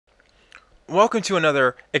Welcome to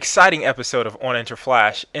another exciting episode of On Enter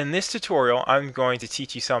Flash. In this tutorial, I'm going to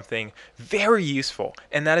teach you something very useful,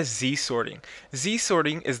 and that is Z-sorting.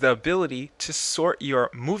 Z-sorting is the ability to sort your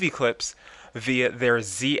movie clips via their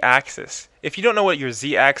Z-axis. If you don't know what your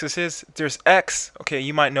Z-axis is, there's X, okay,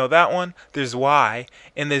 you might know that one, there's Y,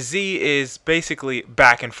 and the Z is basically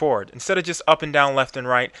back and forward. Instead of just up and down, left and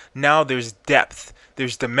right, now there's depth,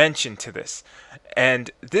 there's dimension to this.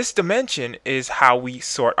 And this dimension is how we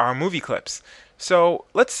sort our movie clips. So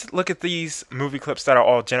let's look at these movie clips that are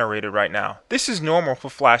all generated right now. This is normal for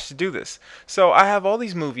Flash to do this. So I have all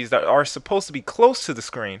these movies that are supposed to be close to the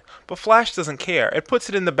screen, but Flash doesn't care. It puts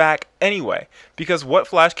it in the back anyway, because what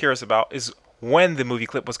Flash cares about is when the movie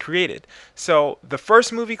clip was created. So the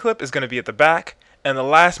first movie clip is going to be at the back, and the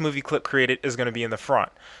last movie clip created is going to be in the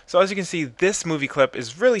front. So as you can see, this movie clip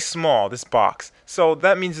is really small, this box. So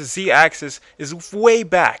that means the Z-axis is way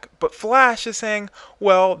back. But Flash is saying,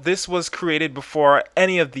 well, this was created before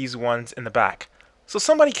any of these ones in the back. So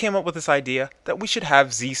somebody came up with this idea that we should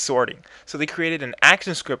have Z-sorting. So they created an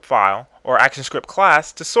ActionScript file or ActionScript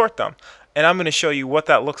class to sort them. And I'm going to show you what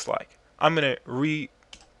that looks like. I'm going to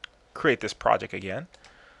recreate this project again.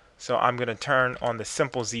 So I'm going to turn on the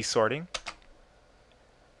simple Z-sorting.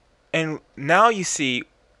 And now you see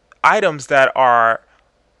items that are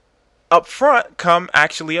up front come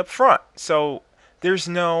actually up front. So there's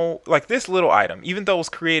no, like this little item, even though it was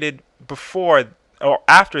created before or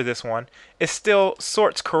after this one, it still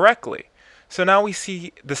sorts correctly. So now we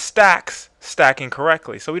see the stacks stacking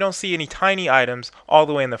correctly. So we don't see any tiny items all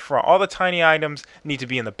the way in the front. All the tiny items need to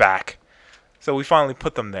be in the back. So we finally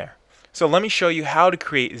put them there. So let me show you how to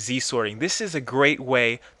create Z-sorting. This is a great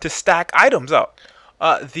way to stack items up.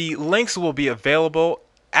 The links will be available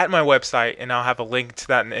at my website, and I'll have a link to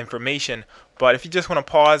that in the information. But if you just want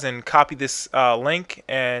to pause and copy this link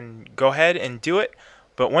and go ahead and do it.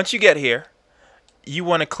 But once you get here, you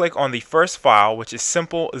want to click on the first file, which is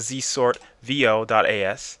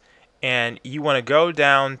SimpleZSorter.vo.as, and you want to go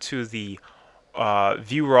down to the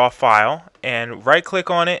view raw file and right click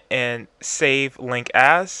on it and save link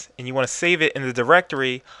as, and you want to save it in the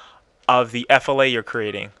directory of the FLA you're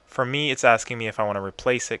creating. For me, it's asking me if I want to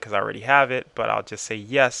replace it because I already have it, but I'll just say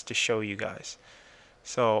yes to show you guys.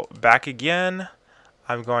 So back again,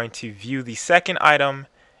 I'm going to view the second item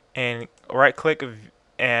and right click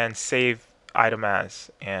and save item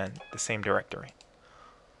as and the same directory.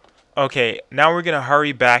 Okay, now we're going to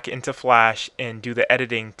hurry back into Flash and do the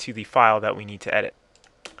editing to the file that we need to edit.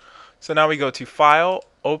 So now we go to File,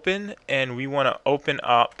 Open, and we want to open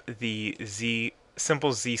up the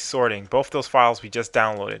Simple Z sorting, both those files we just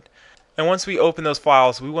downloaded. And once we open those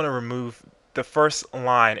files, we want to remove the first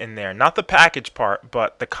line in there, not the package part,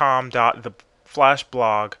 but the the Flash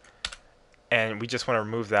blog, and we just want to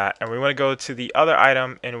remove that. And we want to go to the other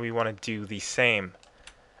item and we want to do the same.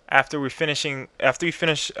 After we finish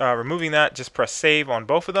removing that, just press save on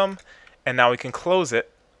both of them, and now we can close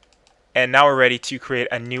it. And now we're ready to create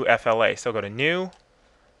a new FLA. So go to New,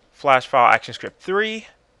 Flash File ActionScript 3.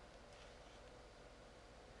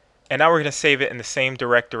 And now we're going to save it in the same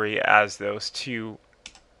directory as those two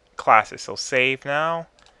classes. So save now,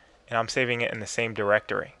 and I'm saving it in the same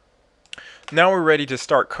directory. Now we're ready to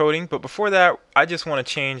start coding, but before that, I just want to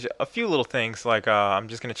change a few little things. Like I'm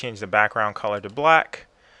just going to change the background color to black,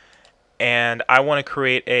 and I want to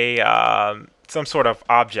create a some sort of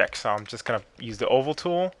object. So I'm just going to use the oval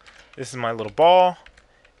tool. This is my little ball,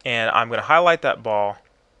 and I'm going to highlight that ball,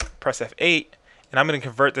 press F8. And I'm going to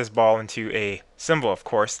convert this ball into a symbol, of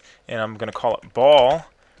course, and I'm going to call it ball.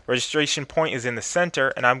 Registration point is in the center,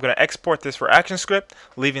 and I'm going to export this for ActionScript,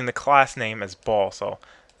 leaving the class name as ball. So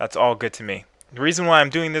that's all good to me. The reason why I'm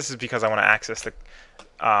doing this is because I want to access the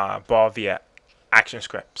ball via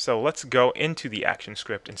ActionScript. So let's go into the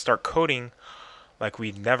ActionScript and start coding like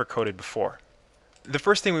we've never coded before. The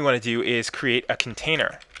first thing we want to do is create a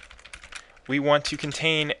container. We want to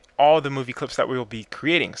contain all the movie clips that we will be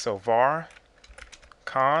creating. So var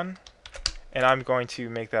con, and I'm going to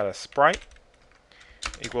make that a sprite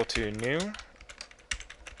equal to new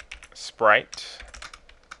sprite.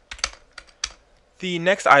 The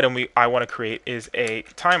next item I want to create is a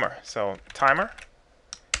timer. So timer,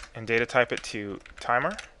 and data type it to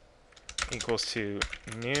timer equals to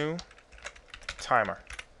new timer.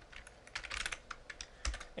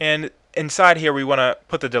 And inside here we want to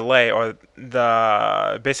put the delay, or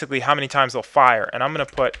the basically how many times they'll fire, and I'm going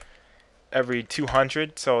to put every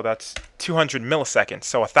 200, so that's 200 milliseconds,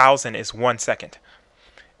 so 1,000 is 1 second.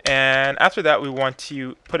 And after that, we want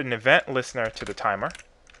to put an event listener to the timer,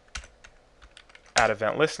 add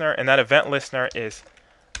event listener, and that event listener is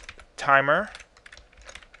timer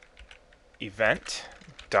event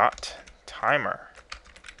dot timer.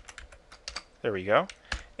 There we go.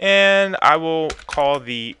 And I will call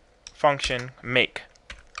the function make.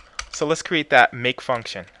 So let's create that make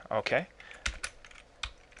function. Okay.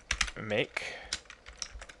 Make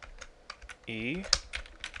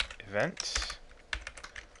event,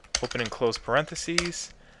 open and close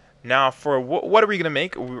parentheses. Now for what are we going to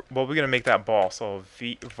make? Well, we're going to make that ball. So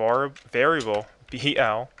variable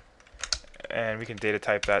BL, and we can data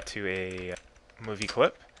type that to a movie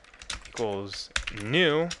clip, equals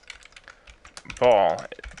new ball.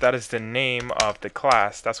 That is the name of the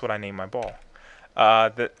class. That's what I named my ball.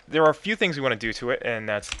 There are a few things we want to do to it, and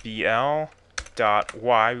that's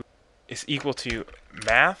BL.y is equal to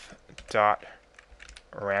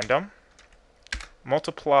math.random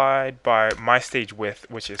multiplied by my stage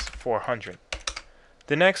width, which is 400.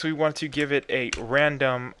 The next, we want to give it a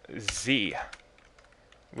random z,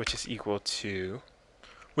 which is equal to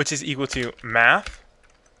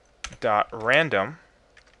math.random,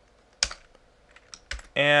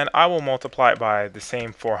 and I will multiply it by the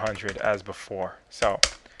same 400 as before. So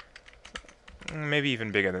maybe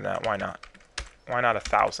even bigger than that. Why not? Why not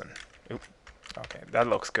 1,000? Oop. Okay, that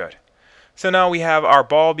looks good. So now we have our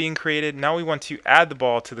ball being created. Now we want to add the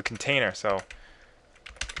ball to the container. So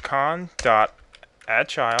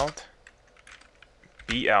con.addChild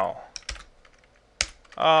BL.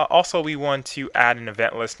 Also, we want to add an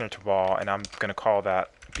event listener to ball, and I'm going to call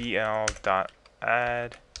that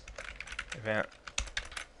bl.add event,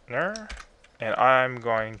 and I'm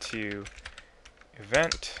going to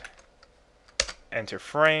event enter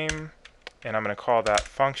frame, and I'm going to call that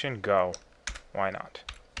function go. Why not?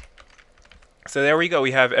 So there we go.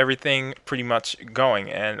 We have everything pretty much going,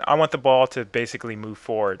 and I want the ball to basically move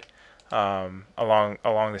forward along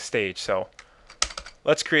the stage. So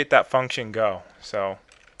let's create that function go. So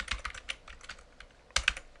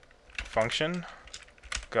function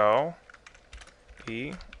go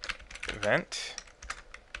event.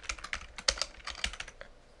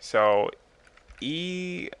 So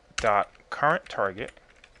current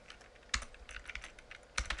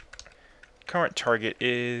target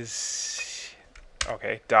is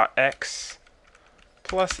 .x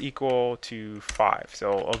plus equal to 5.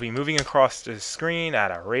 So it'll be moving across the screen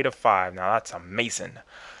at a rate of 5. Now that's amazing.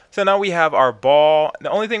 So now we have our ball. The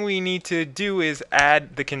only thing we need to do is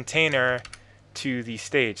add the container to the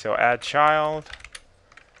stage. So add child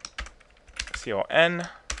con.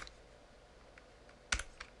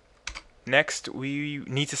 Next, we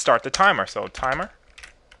need to start the timer. So timer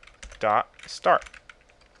dot start.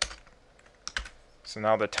 So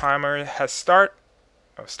now the timer has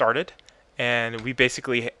started, and we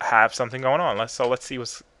basically have something going on. Let's see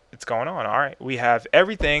what's going on. All right, we have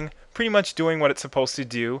everything pretty much doing what it's supposed to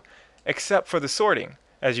do, except for the sorting.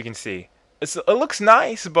 As you can see, it looks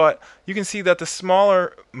nice, but you can see that the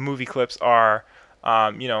smaller movie clips are,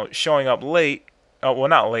 showing up late. Well,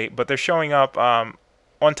 not late, but they're showing up on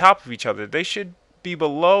top of each other. They should be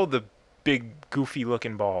below the big,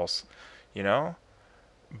 goofy-looking balls,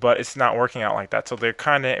 But it's not working out like that. So they're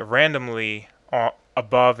kind of randomly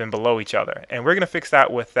above and below each other. And we're going to fix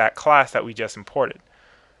that with that class that we just imported.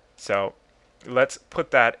 So let's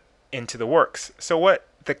put that into the works. So what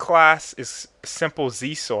the class is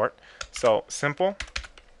SimpleZSort. So SimpleZSorter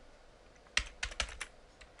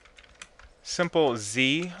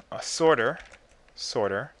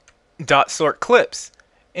dot sort clips.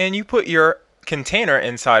 And you put your container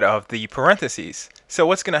inside of the parentheses. So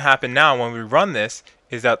what's going to happen now when we run this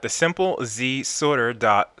is that the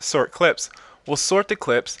SimpleZSorter.sort clips will sort the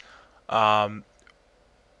clips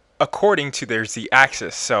according to their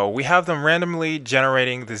z-axis. So we have them randomly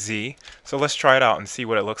generating the z. So let's try it out and see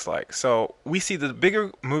what it looks like. So we see the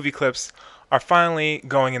bigger movie clips are finally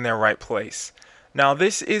going in their right place. Now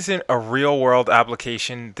this isn't a real world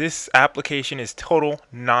application. This application is total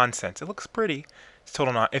nonsense. It looks pretty. It's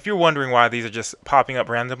total nonsense. If you're wondering why these are just popping up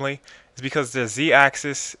randomly, it's because the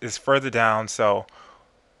z-axis is further down, so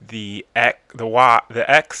the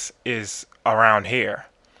x is around here,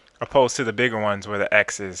 opposed to the bigger ones where the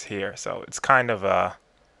x is here. So it's kind of a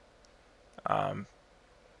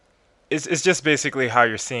it's just basically how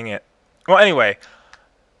you're seeing it. Well, anyway,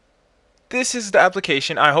 this is the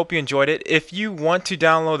application. I hope you enjoyed it. If you want to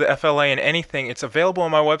download the FLA and anything, it's available on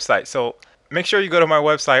my website. So make sure you go to my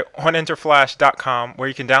website, onenterflash.com, where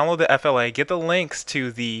you can download the FLA, get the links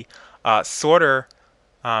to the sorter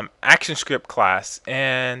ActionScript class,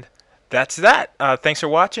 and that's that. Thanks for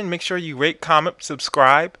watching. Make sure you rate, comment,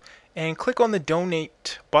 subscribe, and click on the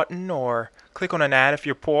donate button, or click on an ad if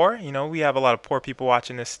you're poor. We have a lot of poor people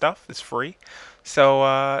watching this stuff. It's free.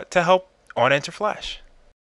 So to help on Enter Flash.